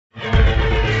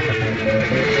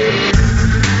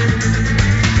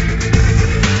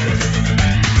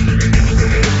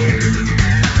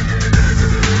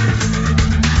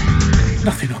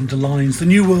lines the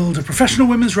new world of professional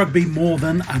women's rugby more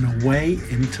than an away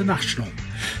international.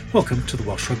 Welcome to the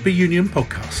Welsh Rugby Union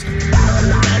podcast.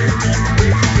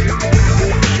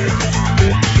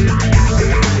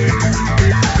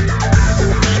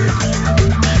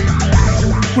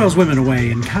 Wales women away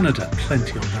in Canada,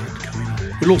 plenty on that coming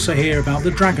up. We'll also hear about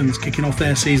the Dragons kicking off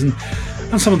their season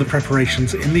and some of the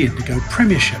preparations in the Indigo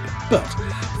Premiership. But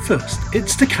first,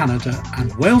 it's to Canada,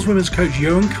 and Wales women's coach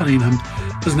Ioan Cunningham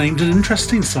has named an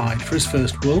interesting side for his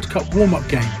first World Cup warm-up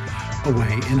game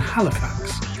away in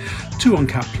Halifax. Two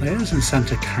uncapped players in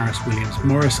centre Carys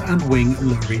Williams-Morris and wing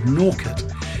Lowri Norkett.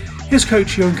 Here's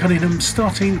coach Ioan Cunningham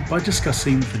starting by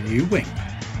discussing the new wing.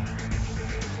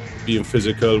 Being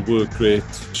physical, work rate,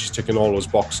 she's ticking all those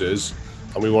boxes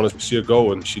and we want to see her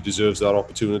go, and she deserves that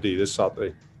opportunity this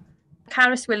Saturday.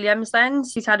 Carys Williams then,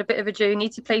 she's had a bit of a journey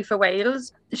to play for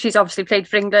Wales. She's obviously played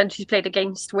for England, she's played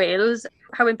against Wales.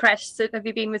 How impressed have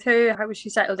you been with her? How has she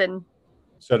settled in?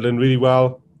 Settled in really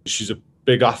well. She's a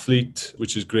big athlete,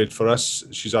 which is great for us.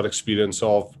 She's had experience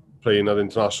of playing at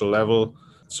international level.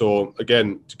 So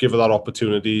again, to give her that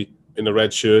opportunity in a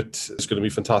red shirt is going to be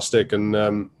fantastic.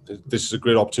 And this is a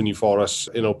great opportunity for us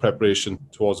in our preparation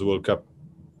towards the World Cup.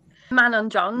 Manon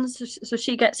Johns, so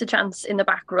she gets a chance in the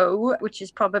back row, which is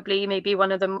probably maybe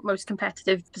one of the most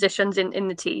competitive positions in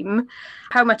the team.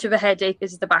 How much of a headache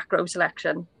is the back row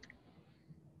selection?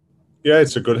 Yeah,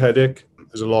 it's a good headache.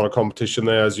 There's a lot of competition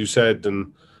there, as you said,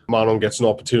 and Manon gets an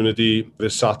opportunity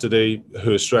this Saturday.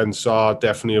 Her strengths are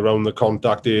definitely around the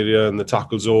contact area and the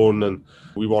tackle zone, and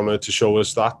we want her to show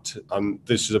us that. And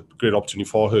this is a great opportunity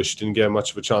for her. She didn't get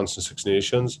much of a chance in Six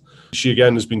Nations. She,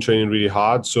 again, has been training really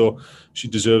hard, so she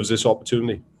deserves this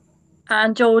opportunity.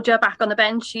 And Georgia back on the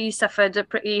bench, she suffered a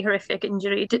pretty horrific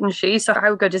injury, didn't she? So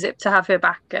how good is it to have her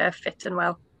back fit and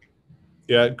well?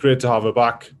 Yeah, great to have her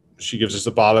back. She gives us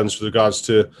the balance with regards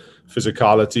to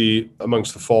physicality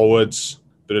amongst the forwards,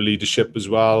 bit of leadership as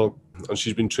well, and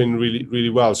she's been training really,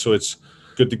 really well. So it's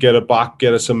good to get her back,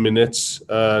 get her some minutes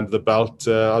and the belt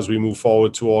as we move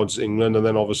forward towards England and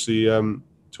then obviously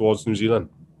towards New Zealand.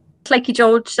 Lykee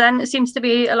George then, it seems to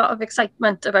be a lot of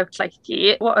excitement about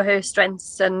Lykee. What are her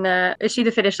strengths, and is she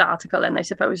the finished article then, I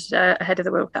suppose, ahead of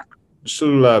the World Cup?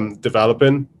 Still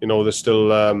developing, there's still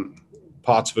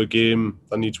parts of her game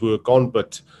that needs work on,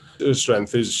 but her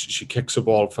strength is she kicks the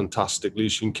ball fantastically.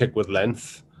 She can kick with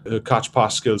length. Her catch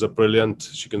pass skills are brilliant.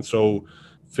 She can throw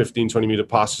 15, 20 metre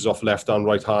passes off left hand,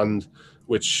 right hand,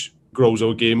 which grows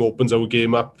our game, opens our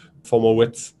game up for more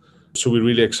width. So we're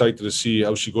really excited to see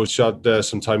how she goes. She had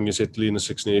some time against Italy in the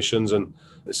Six Nations, and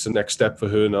it's the next step for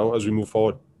her now as we move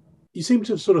forward. You seem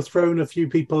to have sort of thrown a few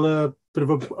people a bit of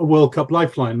a World Cup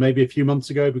lifeline, maybe a few months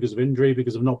ago because of injury,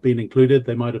 because of not being included.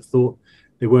 They might have thought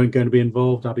they weren't going to be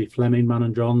involved. Abby Fleming,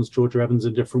 Manon Johns, Georgia Evans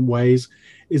in different ways.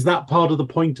 Is that part of the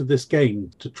point of this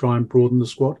game, to try and broaden the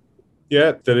squad?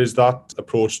 Yeah, there is that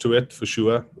approach to it for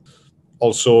sure.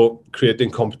 Also,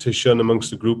 creating competition amongst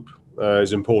the group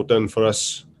is important for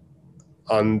us,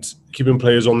 and keeping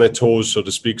players on their toes, so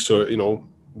to speak. So,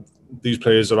 these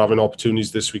players are having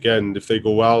opportunities this weekend. If they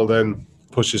go well, then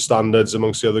pushes standards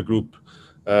amongst the other group,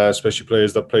 especially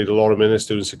players that played a lot of minutes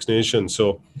during Six Nations.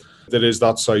 So there is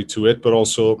that side to it, but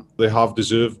also they have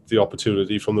deserved the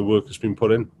opportunity from the work that's been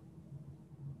put in.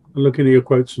 Looking at your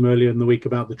quotes from earlier in the week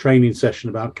about the training session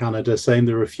about Canada, saying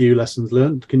there are a few lessons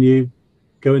learned, can you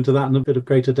go into that in a bit of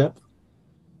greater depth?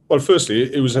 Well,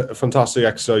 firstly, it was a fantastic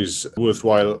exercise,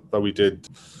 worthwhile, that we did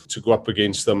to go up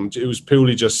against them. It was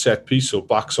purely just set piece, so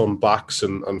backs on backs,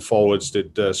 and forwards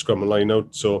did scrum and line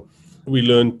out. So we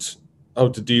learnt how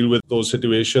to deal with those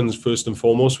situations first and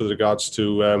foremost with regards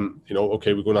to,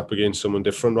 okay, we're going up against someone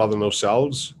different rather than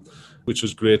ourselves, which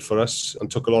was great for us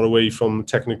and took a lot away from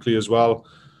technically as well,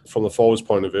 from the forwards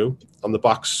point of view. And the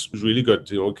backs was really good.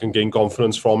 Can gain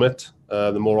confidence from it.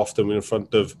 The more often we're in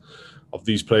front of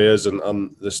these players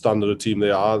and the standard of team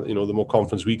they are, the more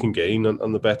confidence we can gain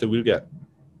and the better we'll get.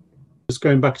 Just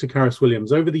going back to Carys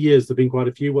Williams, over the years there have been quite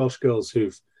a few Welsh girls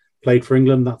who've played for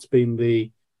England. That's been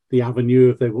the avenue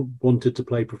if they wanted to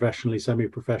play professionally,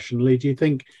 semi-professionally. Do you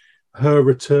think her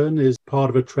return is part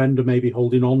of a trend of maybe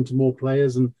holding on to more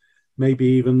players and maybe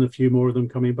even a few more of them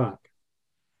coming back?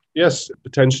 Yes,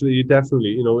 potentially,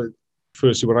 definitely.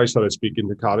 Firstly, when I started speaking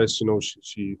to Carys,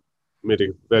 she made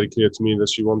it very clear to me that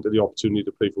she wanted the opportunity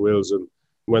to play for Wales. And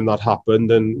when that happened,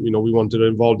 then, we wanted her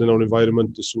involved in our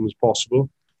environment as soon as possible.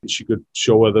 She could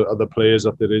show other players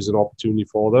that there is an opportunity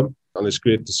for them. And it's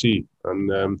great to see.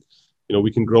 And, we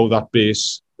can grow that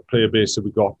base, the player base that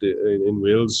we got in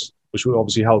Wales, which will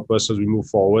obviously help us as we move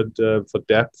forward for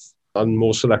depth and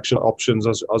more selection options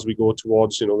as we go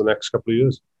towards, the next couple of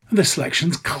years. And this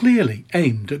selection's clearly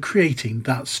aimed at creating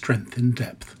that strength in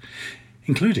depth,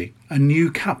 including a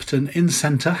new captain in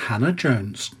centre, Hannah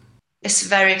Jones. It's a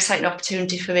very exciting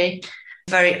opportunity for me.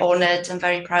 Very honoured and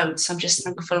very proud, so I'm just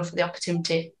thankful for the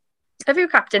opportunity. Have you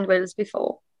captained Wales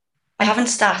before? I haven't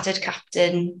started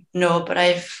captain, no, but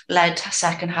I've led a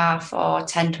second half or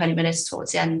 10, 20 minutes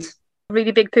towards the end.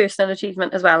 Really big personal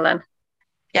achievement as well then.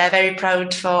 Yeah, very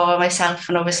proud for myself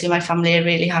and obviously my family are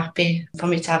really happy for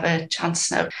me to have a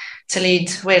chance now to lead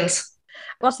Wales.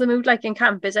 What's the mood like in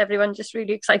camp? Is everyone just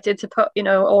really excited to put,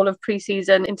 all of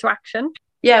pre-season into action?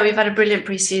 Yeah, we've had a brilliant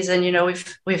pre-season.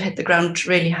 We've hit the ground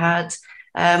really hard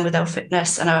with our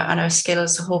fitness and our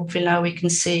skills. So hopefully now we can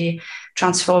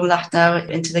transform that now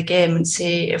into the game and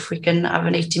see if we can have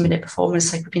an 80-minute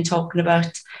performance like we've been talking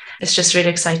about. It's just really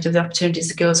exciting with the opportunities.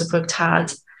 The girls have worked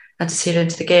hard and to see it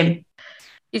into the game.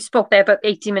 You spoke there about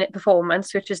 80-minute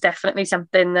performance, which is definitely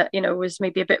something that, was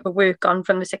maybe a bit of a work on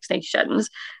from the Six Nations.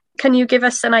 Can you give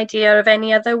us an idea of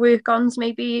any other work-ons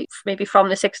maybe from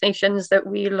the Six Nations that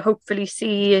we'll hopefully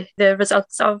see the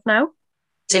results of now?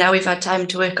 So now we've had time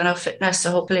to work on our fitness,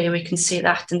 so hopefully we can see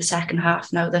that in the second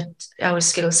half now that our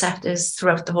skill set is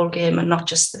throughout the whole game and not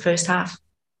just the first half.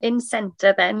 In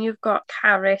centre then, you've got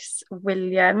Carys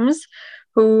Williams,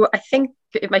 who I think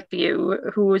it might be you,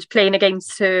 who was playing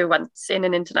against her once in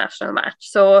an international match.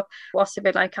 So what's it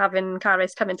been like having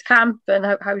Carys come into camp and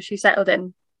how has she settled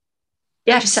in?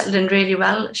 Yeah, she's settled in really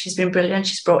well. She's been brilliant.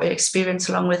 She's brought her experience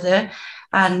along with her.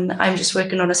 And I'm just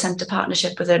working on a centre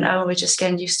partnership with her now. And we're just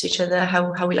getting used to each other,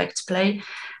 how we like to play.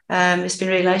 It's been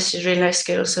really nice. She's a really nice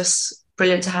girl. So it's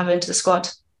brilliant to have her into the squad.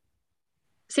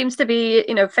 Seems to be,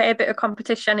 a fair bit of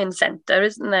competition in centre,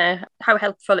 isn't there? How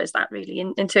helpful is that really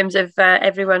in terms of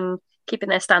everyone keeping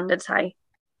their standards high?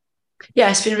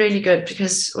 Yeah, it's been really good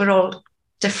because we're all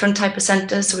different type of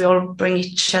centres, so we all bring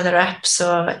each other up.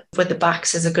 So with the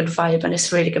backs is a good vibe and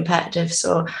it's really competitive.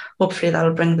 So hopefully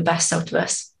that'll bring the best out of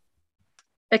us.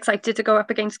 Excited to go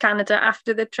up against Canada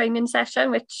after the training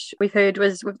session, which we've heard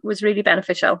was really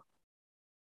beneficial.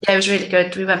 Yeah, it was really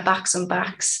good. We went backs on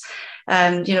backs.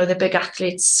 The big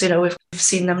athletes, we've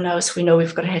seen them now, so we know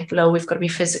we've got to hit low, we've got to be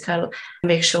physical, and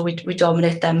make sure we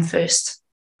dominate them first.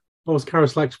 What was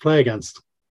Carys like to play against?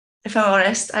 If I'm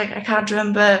honest, I can't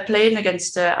remember playing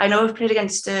against her. I know I've played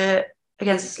against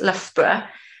Loughborough,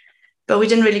 but we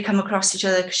didn't really come across each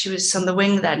other because she was on the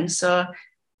wing then. So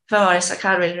if I'm honest, I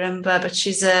can't really remember, but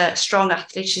she's a strong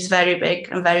athlete. She's very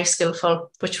big and very skillful,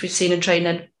 which we've seen in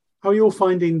training. How are you all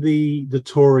finding the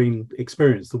touring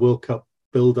experience, the World Cup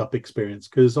build-up experience?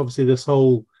 Because obviously this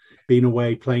whole being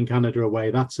away, playing Canada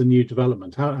away, that's a new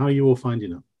development. How are you all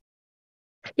finding it?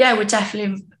 Yeah, we're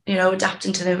definitely,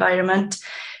 adapting to the environment.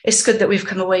 It's good that we've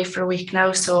come away for a week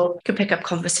now, so we can pick up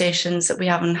conversations that we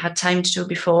haven't had time to do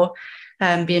before,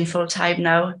 being full-time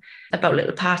now, about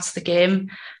little parts of the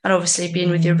game, and obviously being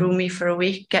with your roomie for a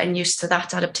week, getting used to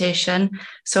that adaptation.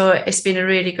 So it's been a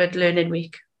really good learning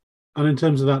week. And in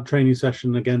terms of that training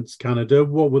session against Canada,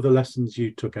 what were the lessons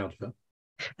you took out of it?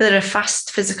 They're a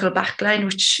fast physical backline,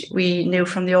 which we knew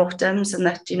from the autumns, and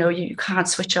that, you can't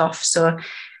switch off. So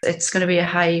it's going to be a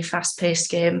high, fast-paced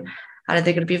game, and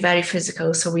they're going to be very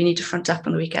physical, so we need to front up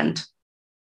on the weekend.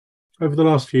 Over the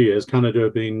last few years, Canada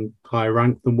have been higher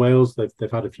ranked than Wales.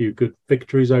 They've had a few good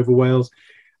victories over Wales.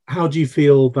 How do you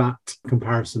feel that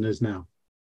comparison is now?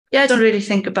 Yeah, I don't really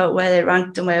think about where they're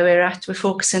ranked and where we're at. We're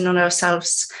focusing on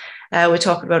ourselves. We're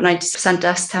talking about 90%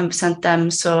 us, 10% them.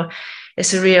 So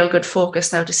it's a real good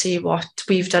focus now to see what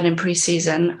we've done in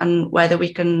pre-season and whether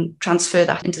we can transfer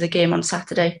that into the game on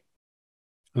Saturday.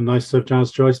 And nice to have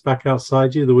Jazz Joyce back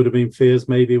outside you. There would have been fears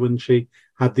maybe when she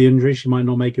had the injury, she might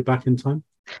not make it back in time.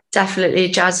 Definitely.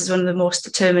 Jazz is one of the most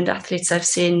determined athletes I've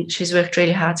seen. She's worked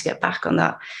really hard to get back on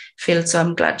that field. So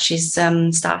I'm glad she's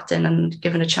starting and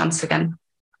given a chance again.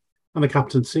 And the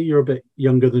captaincy, you're a bit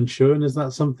younger than Siwan. Is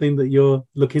that something that you're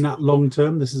looking at long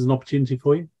term? This is an opportunity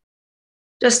for you?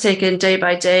 Just taking day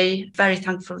by day. Very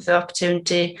thankful for the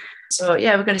opportunity. So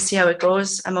yeah, we're going to see how it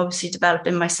goes. I'm obviously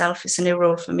developing myself. It's a new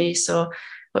role for me. So,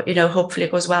 but hopefully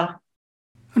it goes well.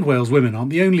 And Wales women aren't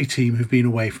the only team who've been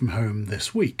away from home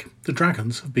this week. The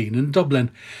Dragons have been in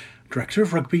Dublin. Director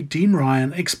of Rugby Dean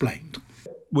Ryan explained.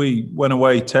 We went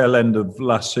away tail end of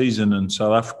last season in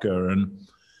South Africa, and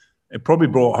it probably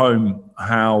brought home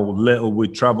how little we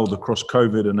travelled across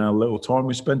COVID and how little time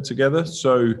we spent together.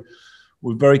 So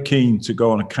we're very keen to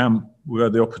go on a camp. We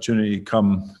had the opportunity to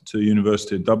come to the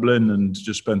University of Dublin and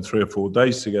just spend 3 or 4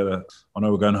 days together. I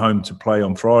know we're going home to play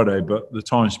on Friday, but the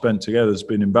time spent together has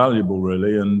been invaluable,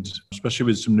 really, and especially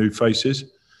with some new faces.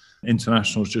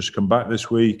 Internationals just come back this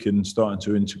week and starting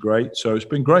to integrate. So it's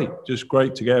been great, just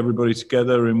great to get everybody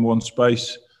together in one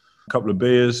space couple of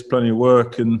beers, plenty of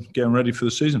work, and getting ready for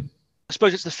the season. I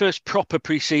suppose it's the first proper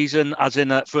pre-season, as in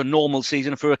for a normal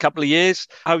season, for a couple of years.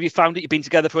 How have you found it? You've been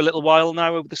together for a little while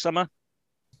now over the summer.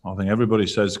 I think everybody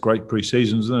says great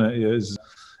pre-seasons, isn't it?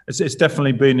 It's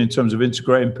definitely been, in terms of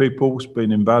integrating people, it's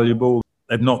been invaluable.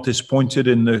 They've not disappointed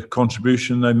in the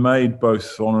contribution they've made,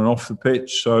 both on and off the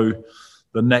pitch. So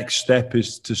the next step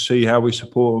is to see how we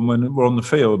support them when we're on the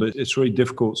field. It's really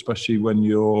difficult, especially when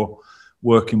you're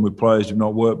working with players you've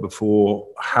not worked before,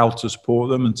 how to support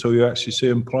them until you actually see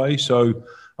them play. So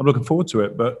I'm looking forward to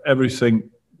it. But everything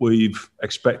we've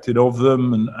expected of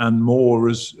them and more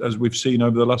as we've seen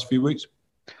over the last few weeks.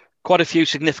 Quite a few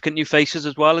significant new faces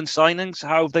as well in signings.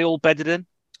 How have they all bedded in?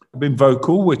 Been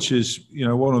vocal, which is,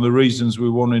 one of the reasons we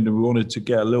wanted to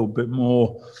get a little bit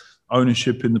more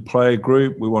ownership in the player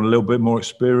group. We want a little bit more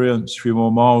experience, a few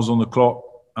more miles on the clock,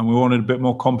 and we wanted a bit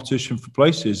more competition for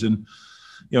places. And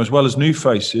as well as new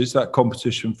faces, that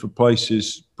competition for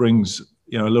places brings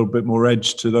a little bit more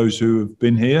edge to those who have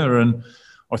been here. And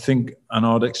I think, and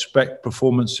I'd expect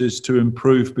performances to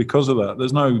improve because of that.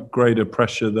 There's no greater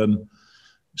pressure than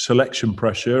selection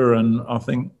pressure, and I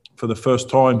think for the first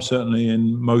time, certainly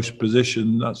in most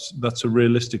positions, that's a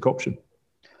realistic option.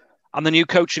 And the new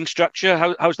coaching structure,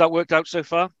 how's that worked out so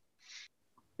far?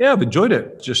 Yeah, I've enjoyed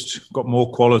it. Just got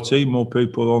more quality, more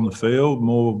people on the field,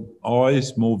 more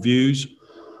eyes, more views.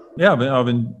 Yeah, I've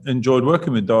enjoyed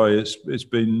working with Di. It's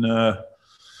been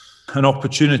an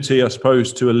opportunity, I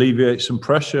suppose, to alleviate some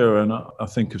pressure, and I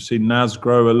think I've seen Naz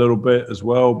grow a little bit as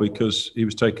well, because he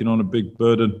was taking on a big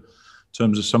burden in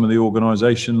terms of some of the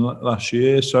organisation last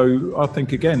year. So I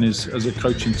think, again, as a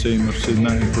coaching team, I've seen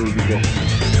that improve as well.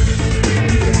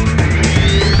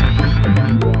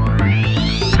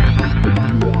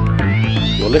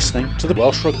 You're listening to the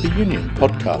Welsh Rugby Union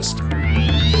podcast.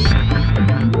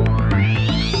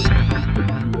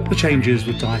 The changes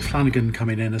with Di Flanagan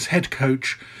coming in as head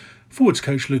coach, forwards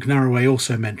coach Luke Narraway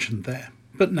also mentioned there.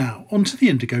 But now, on to the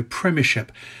Indigo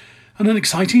Premiership, and an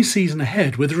exciting season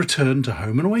ahead with a return to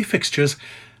home and away fixtures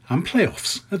and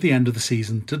playoffs at the end of the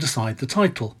season to decide the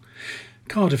title.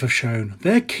 Cardiff have shown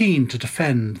they're keen to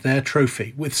defend their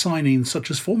trophy with signings such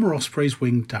as former Ospreys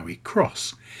wing Dewi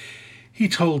Cross. He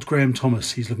told Graham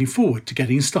Thomas he's looking forward to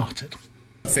getting started.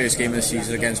 First game of the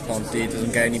season against Ponty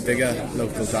doesn't get any bigger.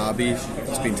 Local derby,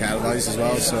 it's been televised as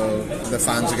well, so the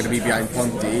fans are going to be behind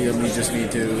Ponty and we just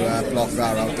need to block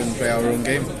that out and play our own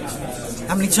game.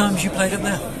 How many times you played up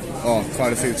there? Oh,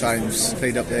 quite a few times.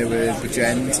 Played up there with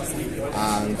Bridgend,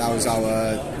 and that was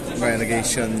our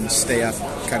relegation stay-up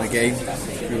kind of game.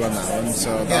 We won that one,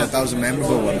 so that was a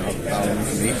memorable one, that one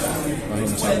for me, my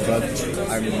hometown club.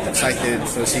 I'm excited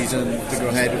for the season to go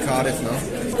ahead with Cardiff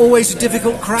now. Always a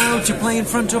difficult crowd to play in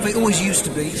front of. It always used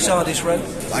to be, Sardis Road.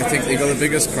 I think they got the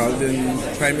biggest crowd in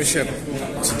Premiership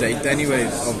to date anyway,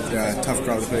 of tough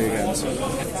crowd to play against.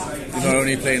 You're not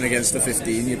only playing against the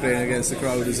 15, you're playing against the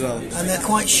crowd as well. And they're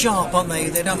quite sharp, aren't they?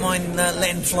 They don't mind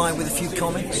letting fly with a few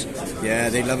comments. Yeah,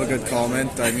 they love a good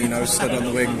comment. I mean, I was stood on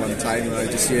the wing one time and I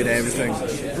just heard everything.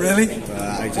 Really?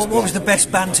 What was the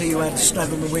best banter you had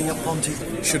stood on the wing at Ponty?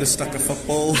 Should have stuck a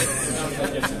football.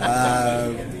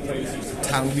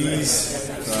 Townies.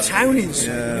 Townies?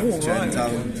 Yeah,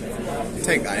 Gentown.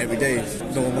 Take that every day.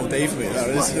 Normal day for me, that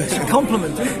is. It's a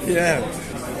compliment, isn't it? Yeah.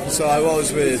 So I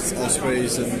was with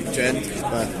Ospreys and Gent,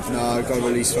 but now I got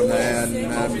released from there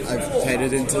and I've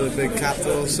headed into the big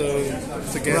capital, so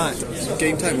to get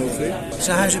game time hopefully.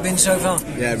 So how's it been so far?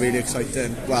 Yeah, really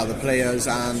exciting. Well, the players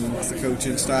and the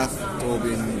coaching staff have all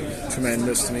been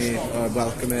tremendous to me,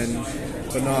 welcoming.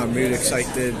 But no, I'm really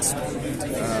excited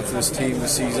for this team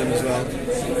this season as well.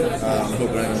 I'm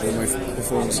hoping I can do my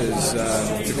performances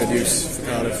to good use for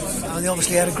Cardiff. And they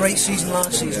obviously had a great season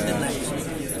last season, didn't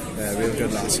they? Yeah, real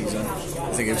good last season.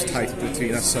 I think it was tight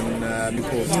between us and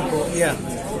Newport. Yeah.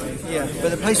 But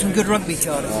they play some good rugby,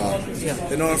 Cardiff. Yeah.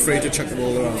 They're not afraid to chuck the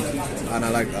ball around, and I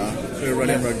like that. They're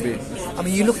running rugby. I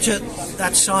mean, you looked at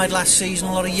that side last season,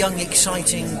 a lot of young,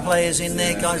 exciting players in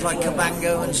there, guys like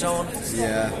Cabango and so on.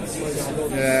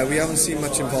 Yeah, we haven't seen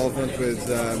much involvement with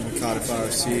Cardiff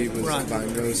RFC with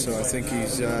Cabango, so I think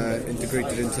he's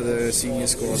integrated into the senior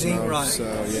squad now. Right. So,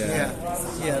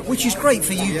 yeah, which is great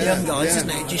for you young guys, isn't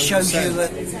it? It just shows 100%. You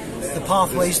that the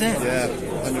pathway's there. Yeah,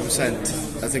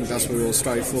 100%. I think that's what we all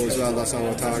strive for as well. That's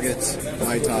our target.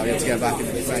 My target, to get back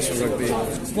into professional rugby.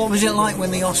 What was it like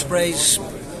when the Ospreys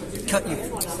cut you?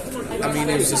 I mean,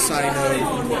 it was a sign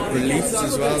of relief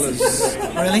as well as...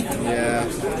 Really? Yeah.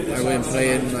 I wasn't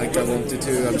playing like I wanted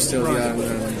to. I'm still young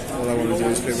and all I want to do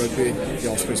is play rugby.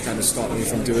 The Ospreys kind of stopped me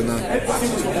from doing that.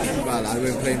 Well, I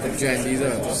wasn't playing for Gen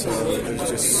either, so it was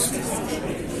just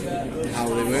how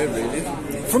they were, really.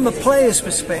 From a player's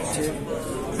perspective,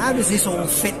 how does this all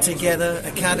fit together?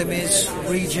 Academies,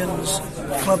 regions,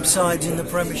 club sides in the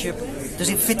Premiership. Does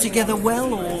it fit together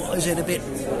well, or is it a bit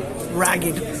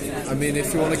ragged? I mean,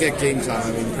 if you want to get game time,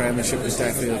 I mean, Premiership is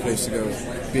definitely the place to go.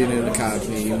 Being in an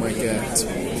academy, you might get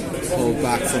pulled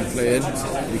back from playing.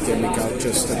 You can make out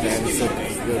just to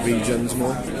benefit the regions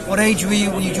more. What age were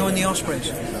you when you joined the Ospreys?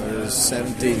 I was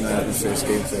 17 when I had the first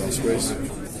game for the Ospreys.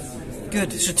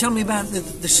 Good. So tell me about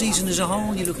the season as a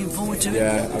whole. You're looking forward to it?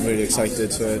 Yeah, I'm really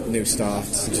excited for a new start.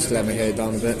 Just let my hair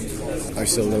down a bit. I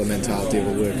still know the mentality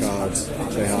of work hard,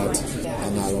 play hard,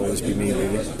 and that'll always be me,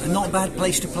 really. And not a bad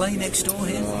place to play next door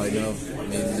here. Oh, I know. I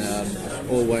mean,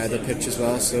 all weather pitch as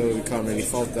well, so we can't really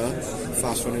fault that.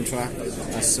 Fast running track.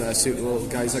 That's suitable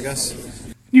guys, I guess.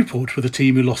 Newport were the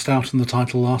team who lost out on the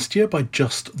title last year by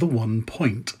just the 1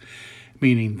 point,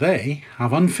 meaning they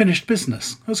have unfinished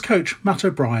business, as coach Matt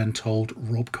O'Brien told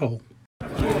Rob Cole.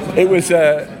 It was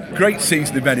a great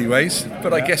season in many ways,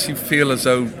 but I guess you feel as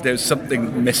though there's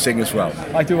something missing as well.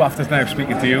 I do after now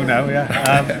speaking to you now,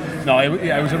 yeah. No,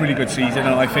 it was a really good season, and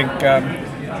I think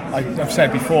I've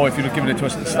said before, if you'd have given it to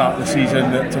us at the start of the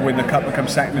season to win the cup and come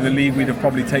second in the league, we'd have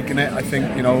probably taken it. I think,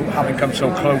 having come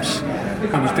so close,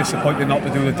 I was disappointed not to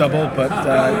do the double, but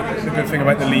the good thing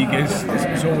about the league is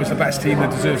it's always the best team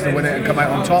that deserves to win it and come out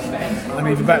on top. And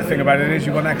the even better thing about it is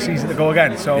you've got next season to go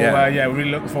again. So we're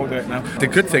really looking forward to it now. The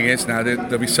good thing is now that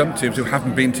there'll be some teams who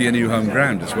haven't been to your new home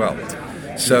ground as well.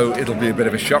 So it'll be a bit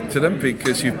of a shock to them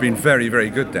because you've been very, very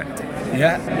good there.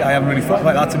 Yeah, I haven't really thought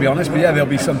about that, to be honest. But yeah, there'll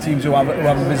be some teams who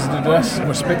haven't visited us.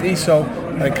 We're Spitty, so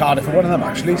I think Cardiff are one of them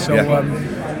actually. So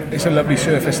it's a lovely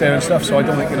surface there and stuff. So I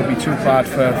don't think it'll be too bad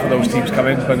for those teams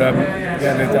coming. But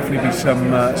there'll definitely be some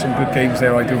good games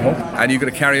there, I do hope. And you're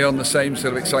going to carry on the same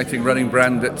sort of exciting running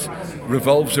brand that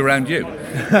revolves around you.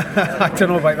 I don't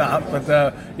know about that,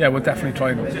 but we'll definitely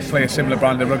try and play a similar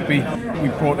brand of rugby. We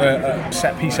brought a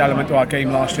set piece element to our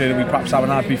game last year that we perhaps haven't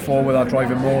had before with our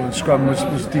driving maul, and scrum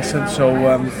was decent. So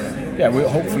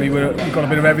hopefully we've got a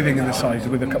bit of everything in the side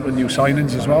with a couple of new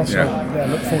signings as well. So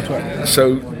look forward to it.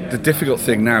 So the difficult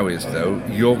thing now is, though,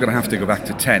 you're going to have to go back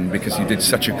to 10 because you did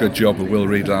such a good job with Will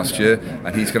Reid last year,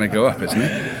 and he's going to go up, isn't he?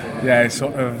 Yeah, it's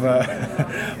sort of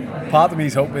part of me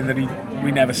is hoping that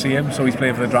we never see him, so he's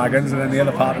playing for the Dragons, and then the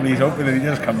other part of me is hoping that he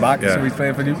does come back, so he's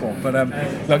playing for Newport. But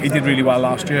look, he did really well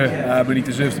last year, but he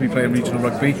deserves to be playing regional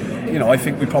rugby. I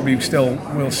think we probably still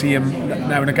will see him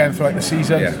now and again throughout the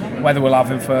season. Whether we'll have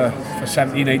him for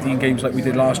 17, 18 games like we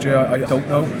did last year, I don't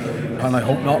know, and I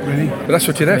hope not really. But that's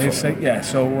what you're there for. Yeah,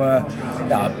 so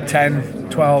 10,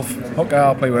 12, okay,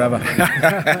 I'll play wherever.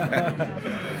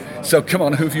 So come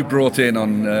on, who have you brought in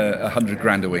on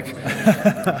 $100,000 a week?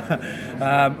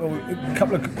 A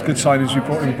couple of good signings. We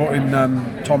brought in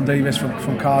Tom Davis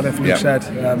from Cardiff, who said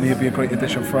he'd be a great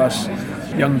addition for us.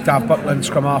 Young Dav Buckland,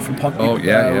 scrum half from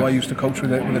Pontypridd, who I used to coach with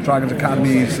the Dragons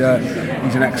Academy. He's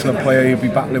an excellent player. He'll be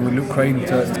battling with Luke Crane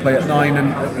to play at 9,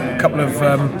 and a couple of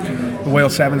the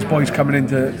Wales Sevens boys coming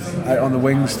out on the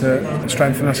wings to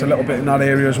strengthen us a little bit in that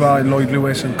area as well, and Lloyd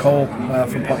Lewis and Cole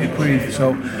from Pontypridd.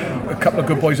 So a couple of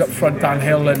good boys up front, Dan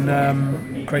Hill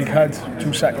and Craig Hudd,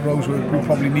 2 second rows we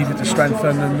probably needed to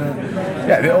strengthen, and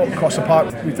they're all across the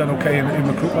park. We've done okay in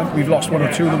recruitment. We've lost 1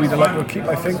 or 2 that we'd like to keep,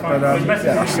 I think, but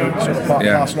that's sort of part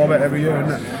and parcel of it every year,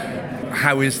 isn't it?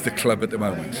 How is the club at the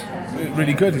moment?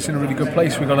 Really good. It's in a really good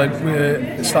place.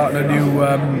 We're starting a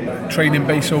new training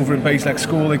base over in Baseleck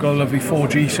School. They've got a lovely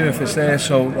 4G surface there,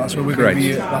 so that's where we're going to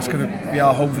be. That's going to be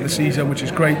our home for the season, which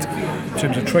is great in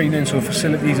terms of training. So the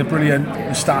facilities are brilliant.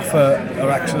 The staff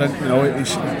are excellent.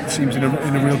 It seems in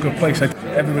a real good place.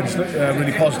 Everyone's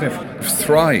really positive.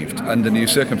 Thrived under new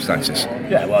circumstances.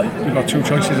 Yeah, well, you've got 2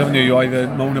 choices, haven't you? You either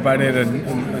moan about it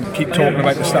and keep talking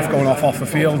about the stuff going off the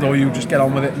field, or you just get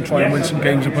on with it and try and win some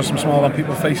games and put some smile on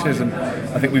people's faces. And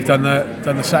I think we've done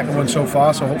the second one so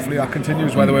far, so hopefully that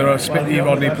continues. Whether we're a Spitty,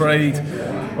 Rodney Parade,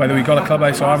 whether we've got a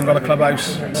clubhouse or haven't got a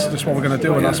clubhouse, it's just what we're going to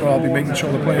do, and that's what I'll be making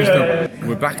sure the players do.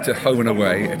 We're back to home and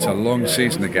away. It's a long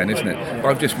season again, isn't it?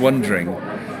 I'm just wondering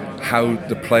how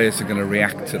the players are going to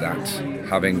react to that,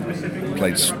 having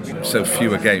played so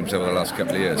fewer games over the last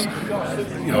couple of years.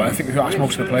 I think if you ask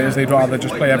most of the players, they'd rather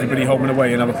just play everybody home and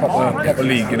away and have a proper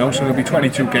league, so there'll be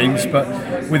 22 games, but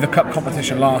with the cup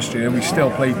competition last year we still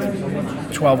played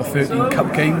 12 or 13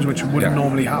 cup games, which wouldn't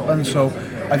normally happen. So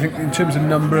I think in terms of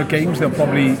number of games there'll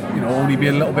probably only be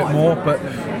a little bit more, but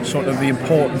sort of the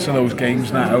importance of those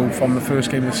games now, from the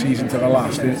first game of the season to the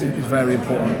last, is very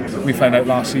important. We found out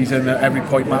last season that every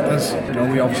point matters.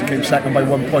 We obviously came second by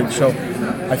 1 point, so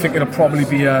I think it'll probably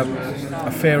be a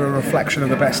a fairer reflection of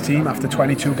the best team after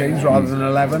 22 games rather than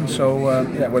 11. So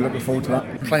we're looking forward to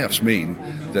that. Playoffs mean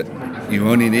that you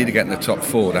only need to get in the top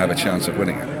 4 to have a chance of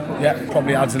winning it. Yeah,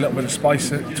 probably adds a little bit of spice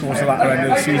towards the latter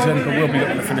end of the season, but we'll be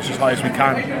looking to finish as high as we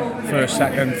can. First,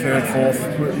 second, third,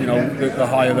 fourth, you know, the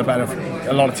higher the better.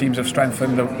 A lot of teams have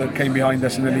strengthened that came behind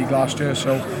us in the league last year,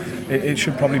 so it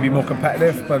should probably be more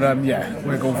competitive, but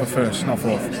we're going for first, not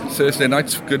fourth. Thursday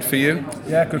night's good for you?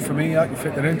 Yeah, good for me. I can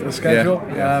fit that into the schedule.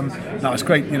 No, it's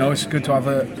great. You know, it's good to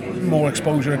have more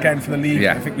exposure again for the league.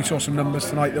 I think we saw some numbers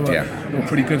tonight that were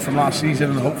pretty good from last season,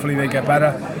 and hopefully they get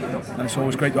better. And it's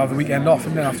always great to have the weekend off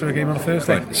and then after a game on a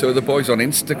Thursday. Right. So are the boys on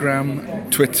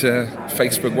Instagram, Twitter,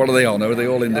 Facebook, what are they on? Are they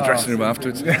all in the dressing room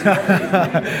afterwards?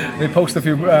 They post a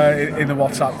few in the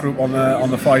WhatsApp group on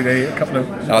the Friday, a couple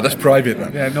of... Oh, that's private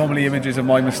then. Yeah, normally images of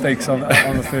my mistakes on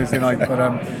the Thursday night, but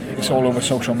it's all over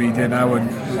social media now,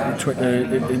 and Twitter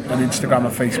and Instagram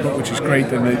and Facebook, which is great,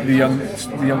 and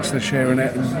the youngsters sharing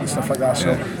it and stuff like that.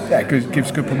 So it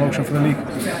gives good promotion for the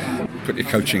league. Put your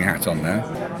coaching hat on now.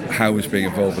 How was being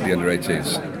involved with the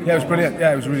under-18s? Yeah, it was brilliant.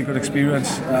 Yeah, it was a really good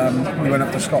experience. We went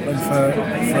up to Scotland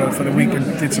for the week and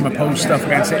did some opposed stuff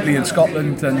against Italy and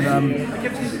Scotland, and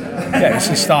it's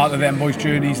the start of them boys'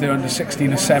 journeys. They're under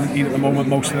 16 and 17 at the moment,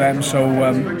 most of them. So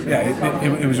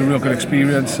it was a real good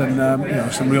experience,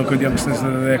 and some real good youngsters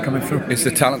that are there coming through. Is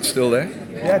the talent still there?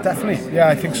 Yeah, definitely. Yeah,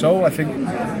 I think so. I think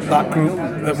that group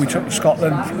that we took to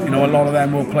Scotland, you know, a lot of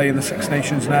them will play in the Six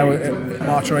Nations now at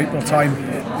March or April time,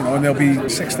 you know, and they'll be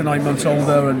 6 to 9 months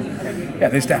older, and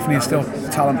there's definitely still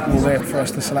talent pool there for us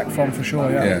to select from for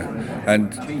sure.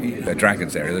 And the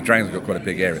Dragons area, the Dragons have got quite a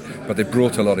big area, but they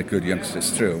brought a lot of good youngsters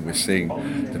through, and we're seeing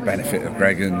the benefit of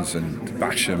Greggans and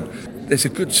Basham. There's a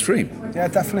good stream. Yeah,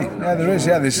 definitely. Yeah, there is.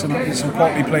 Yeah, there's some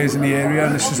quality players in the area,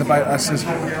 and this is about us as, you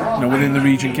know, within the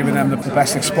region, giving them the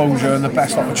best exposure and the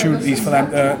best opportunities for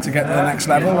them to get to the next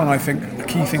level. And I think the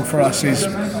key thing for us is,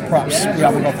 perhaps we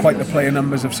haven't got quite the player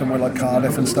numbers of somewhere like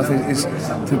Cardiff and stuff, is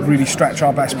to really stretch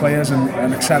our best players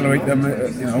and accelerate them,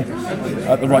 you know,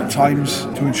 at the right times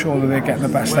to ensure that they're getting the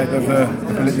best out of the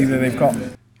ability that they've got.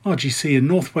 RGC in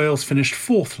North Wales finished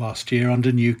 4th last year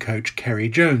under new coach Kerry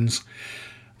Jones.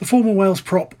 The former Wales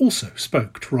prop also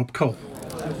spoke to Rob Cole.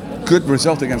 Good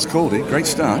result against Caldy, great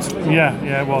start.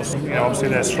 Yeah, it was. You know, obviously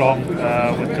they're strong with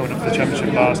going up to the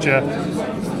Championship last year.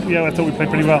 Yeah, I thought we played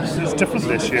pretty well. It's different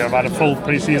this year. I've had a full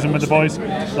pre-season with the boys.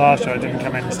 Last year I didn't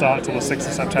come in and start until the 6th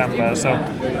of September, so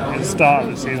the start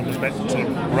of the season was a bit sort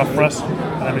of rough for us,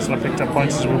 and then we sort of picked up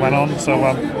points as we went on. So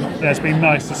it's been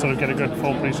nice to sort of get a good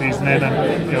full pre-season in,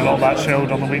 and a lot of that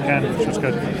showed on the weekend, which was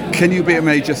good. Can you be a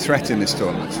major threat in this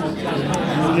tournament?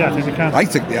 Yeah, I think we can. I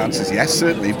think the answer is yes,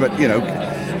 certainly, but you know,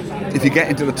 if you get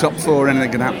into the top 4,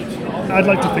 anything can happen. I'd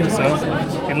like to think so.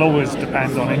 It'll always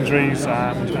depend on injuries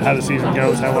and how the season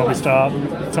goes, how well we start.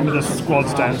 Some of the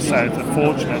squads down south are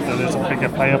fortunate that there's a bigger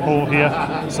player pool here.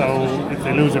 So if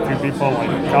they lose a few people, like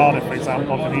Cardiff, for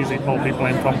example, can easily pull people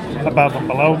in from above and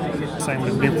below. Same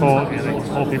with Newport, they can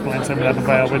pull people in, same with Evan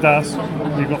Vale with us.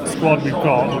 We've got the squad we've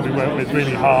got that we work with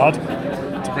really hard.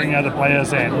 To bring other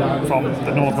players in from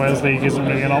the North Wales League isn't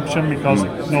really an option, because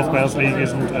North Wales League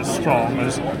isn't as strong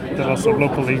as there are sort of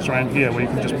local leagues around here where you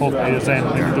can just pull players in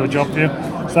and they can do a job for you.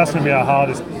 So that's going to be our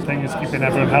hardest thing, is keeping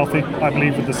everyone healthy. I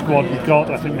believe with the squad we've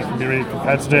got, I think we can be really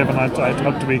competitive, and I'd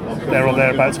hope to be there or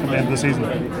thereabouts come the end of the season.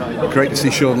 Great to see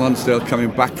Sean Lonsdale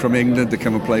coming back from England to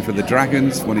come and play for the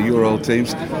Dragons, one of your old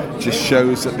teams. Just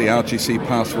shows that the RGC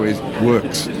pathway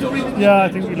works. Yeah, I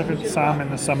think we look at Sam in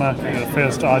the summer, the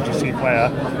first RGC player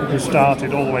who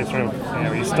started all the way through.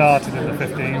 He started in the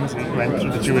 15s, he went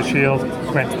through the Jewish Shield,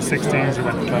 went to the 16s, he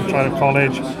went to Glentroido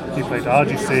College, he played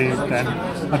RGC, then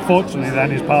unfortunately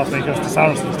then his pathway goes to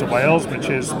Saracens to Wales, which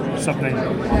is something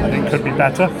I think could be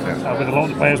better with a lot of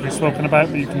the players we've spoken about,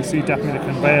 but you can see definitely the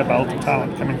conveyor belt of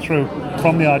talent coming through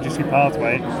from the RGC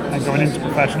pathway and going into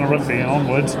professional rugby and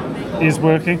onwards is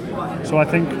working. So I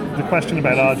think the question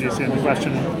about RGC and the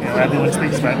question everyone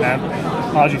speaks about now,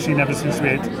 RGC never seems to be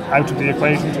out of the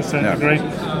equation to a certain degree.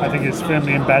 I think it's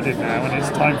firmly embedded now, and it's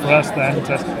time for us then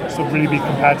to sort of really be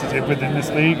competitive within this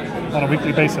league on a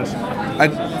weekly basis.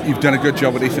 And you've done a good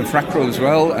job with Ethan Frackrell as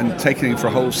well, and taking him for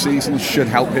a whole season should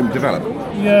help him develop.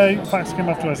 Yeah, in fact, came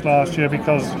up to us last year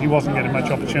because he wasn't getting much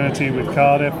opportunity with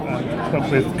Cardiff, and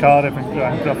spoke with Cardiff,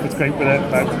 and Gruff was great with it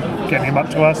about getting him up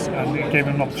to us, and it gave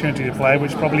him an opportunity to play,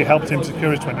 which probably helped him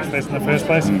secure his 20th place in the first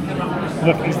place.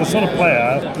 Look, he's the sort of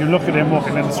player, you look at him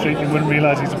walking in the street, you wouldn't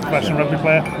realise he's a professional rugby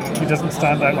player. He doesn't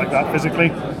stand out like that physically,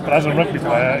 but as a rugby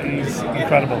player, he's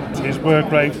incredible. His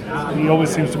work rate, he always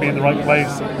seems to be in the right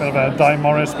place. A bit of a Di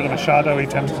Morris, bit of a shadow, he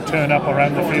tends to turn up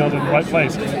around the field in the right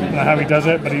place. I don't know how he does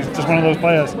it, but he's just one of those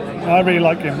players. I really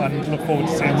like him and look forward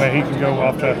to seeing where he can go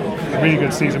after a really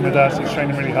good season with us. He's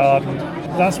training really hard, and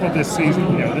that's what this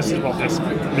season, this is what this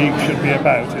league should be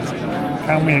about, is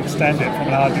can we extend it from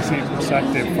an RGC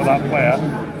perspective for that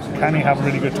player? Can he have a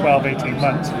really good 12, 18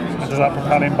 months? And does that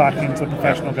propel him back into the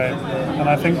professional game? And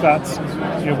I think that's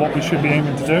what we should be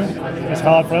aiming to do. It's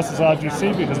hard for us as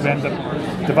RGC because we end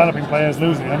up developing players,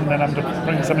 losing them, and then having to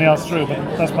bring somebody else through.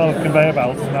 But that's part of the conveyor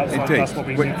belt, and that's what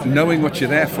we need. Knowing what you're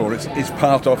there for is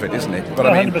part of it, isn't it? But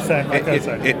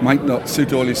 100%. It might not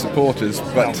suit all your supporters,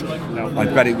 but no. I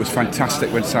bet it was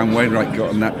fantastic when Sam Wainwright got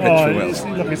on that pitch for Wales.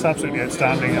 It's absolutely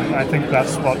outstanding, and I think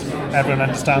that's what everyone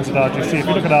understands at RGC. If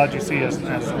you look at RGC as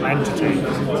an entity,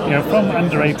 from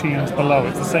under 18s below,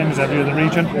 it's the same as every other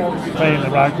region. We play in the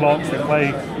rag blocks, we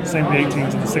play the same with the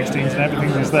 18s and the 16s, and everything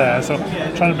is there. So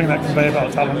trying to bring that conveyor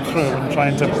belt talent through and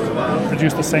trying to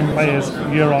produce the same players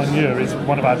year on year is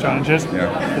one of our challenges.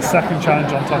 The second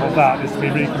challenge on top of that is to be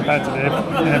really competitive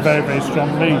in a very, very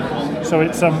strong league. So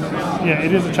it's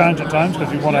it is a challenge at times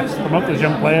because you want to promote those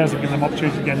young players and give them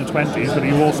opportunity to get in the 20s, but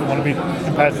you also want to be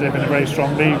competitive in a very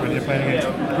strong league when you're playing against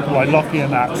people like Lockie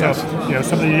and that. So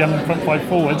some of the young front five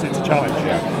forwards, it's a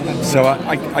challenge. So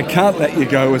I can't let you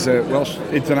go as a Welsh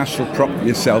international prop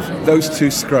yourself. Those two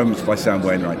scrums by Sam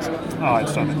Wainwright. Oh,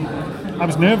 it's stunning. I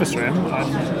was nervous for him,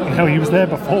 and he was there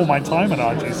before my time at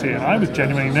RGC, and I was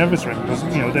genuinely nervous for him because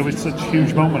there were such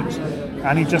huge moments.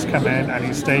 And he just come in and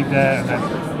he stayed there, and then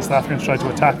the South Africans tried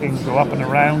to attack him, go up and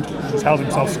around. He's held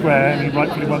himself square, and he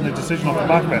rightfully won the decision off the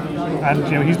back of it.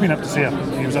 And he's been up to see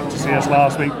us. He was up to see us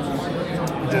last week.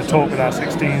 He did a talk with our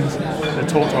 16s. They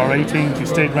talked to our 18s. He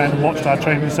stayed around and watched our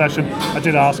training session. I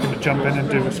did ask him to jump in and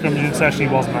do a scrimmaging session.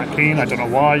 He wasn't that keen. I don't know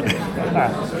why.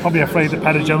 Probably afraid that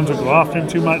Paddy Jones would go after him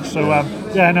too much. So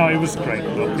it was great.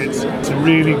 Look, it's a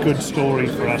really good story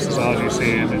for us as RGC,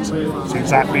 and it's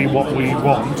exactly what we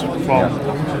want from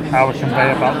our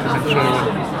conveyor belt coming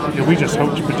through. And we just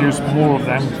hope to produce more of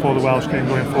them for the Welsh game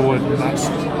going forward, and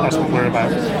that's what we're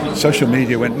about. Social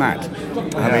media went mad.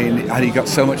 I mean, and he got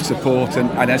so much support,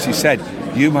 and as you said,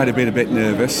 you might have been a bit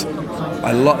nervous.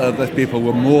 A lot of the people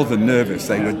were more than nervous.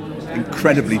 They were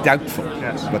incredibly doubtful,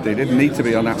 but they didn't need to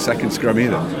be on that second scrum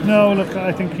either. No, look,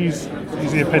 I think he's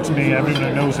the epitome. Everyone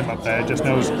who knows him up there just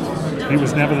knows he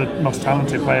was never the most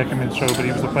talented player coming through, but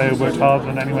he was the player who worked harder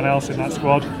than anyone else in that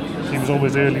squad. He was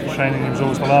always early for training, he was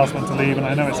always the last one to leave, and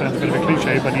I know it sounds a bit of a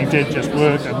cliche, but he did just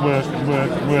work and work and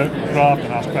work and work, craft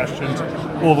and ask questions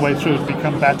all the way through to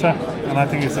become better. And I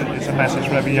think it's a message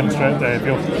for every youngster out there. If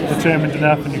you're determined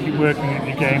enough and you keep working at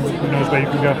your game, who knows where you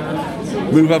can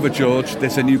go. Move over, George.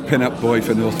 There's a new pin-up boy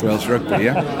for North Wales Rugby,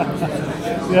 yeah?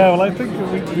 Yeah, well, I think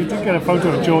we did get a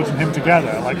photo of George and him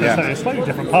together. Like I said, it's a slightly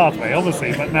different pathway,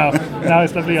 obviously, but now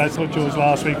it's lovely. I saw George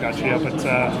last week, actually, up at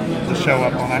the show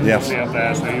up on Anglesey up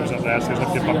there, so he was up there, so it was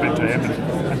lovely to bump into him,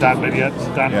 and Dan Lydiard.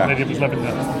 Lydiard was loving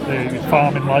the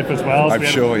farming life as well.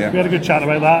 So we had a good chat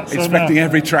about that. Expecting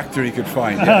every tractor he could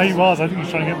find. He was. I think he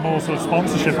was trying to get more sort of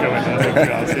sponsorship going, I think, to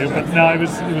be honest with you. But no, it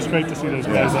was great to see those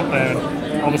guys up there,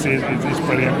 and obviously it's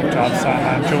brilliant to have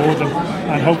Sam and George,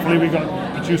 and hopefully we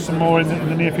got produce some more in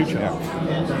the near future.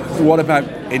 What about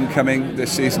incoming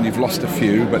this season? You've lost a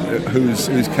few, but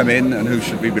who's come in and who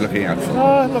should we be looking out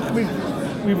for? Look,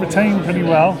 we've retained pretty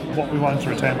well what we wanted to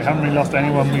retain. We haven't really lost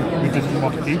anyone we didn't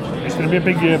want to keep. It's going to be a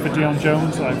big year for Dion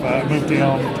Jones. I've moved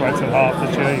Dion to outside half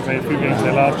this year. He played a few games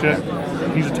there last year.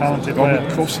 He's a talented player.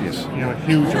 Of course he is. A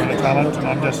huge amount of talent, and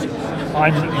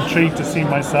I'm intrigued to see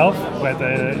myself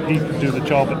whether he can do the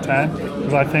job at 10,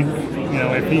 because I think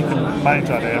if he can manage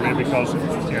that area, because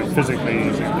physically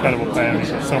he's an incredible player and he's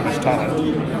got so much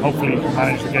talent, hopefully he can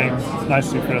manage the game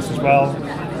nicely for us as well.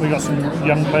 We got some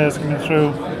young players coming through.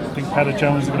 I think Paddy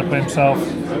Jones is going to play himself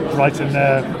right in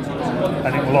there.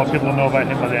 I think a lot of people will know about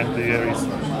him by the end of the year. He's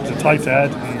a tight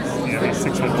head. He's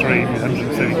 6'3", he's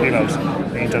 130 kilos.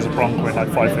 He does a Bronco in like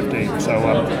 5'15". So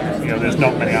there's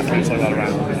not many athletes like that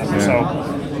around.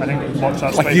 So I think watch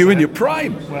that space. Like you in your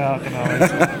prime. Well, he's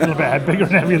a little bit bigger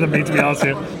and heavier than me, to be honest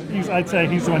with you. I'd say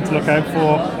he's the one to look out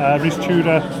for. Rhys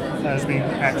Tudor has been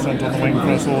excellent on the wing for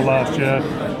us all last year,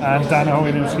 and Dan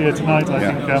Owen, who's here tonight, I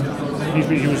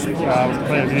think he was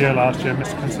player of the year last year,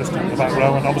 Mr. Consistent in the back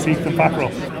row, and obviously Ethan Fackrell.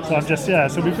 So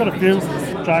so we've got a few.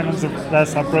 Dragons have let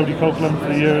us have Brodie Copeland for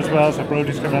the year as well, so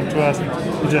Brodie's coming up to us, and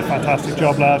he did a fantastic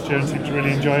job last year and seemed to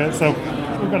really enjoy it. So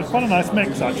we've got quite a nice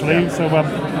mix actually. So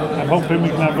I'm hoping we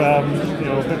can have a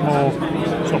bit more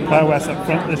sort of prowess up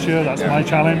front this year. That's my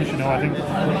challenge. I think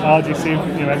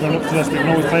RGC, everyone looks at us, we can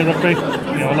always play rugby.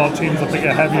 A lot of teams, I think,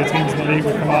 heavier teams in the league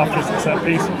will come after us at set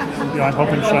piece. I'm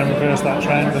hoping to try and reverse that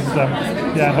trend,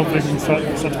 and hopefully we can start to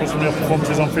put some real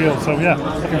performances on field. So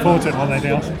looking forward to it more than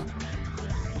anything else.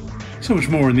 So much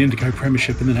more in the Indigo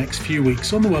Premiership in the next few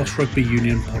weeks on the Welsh Rugby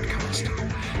Union podcast.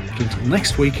 But until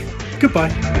next week,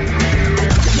 goodbye.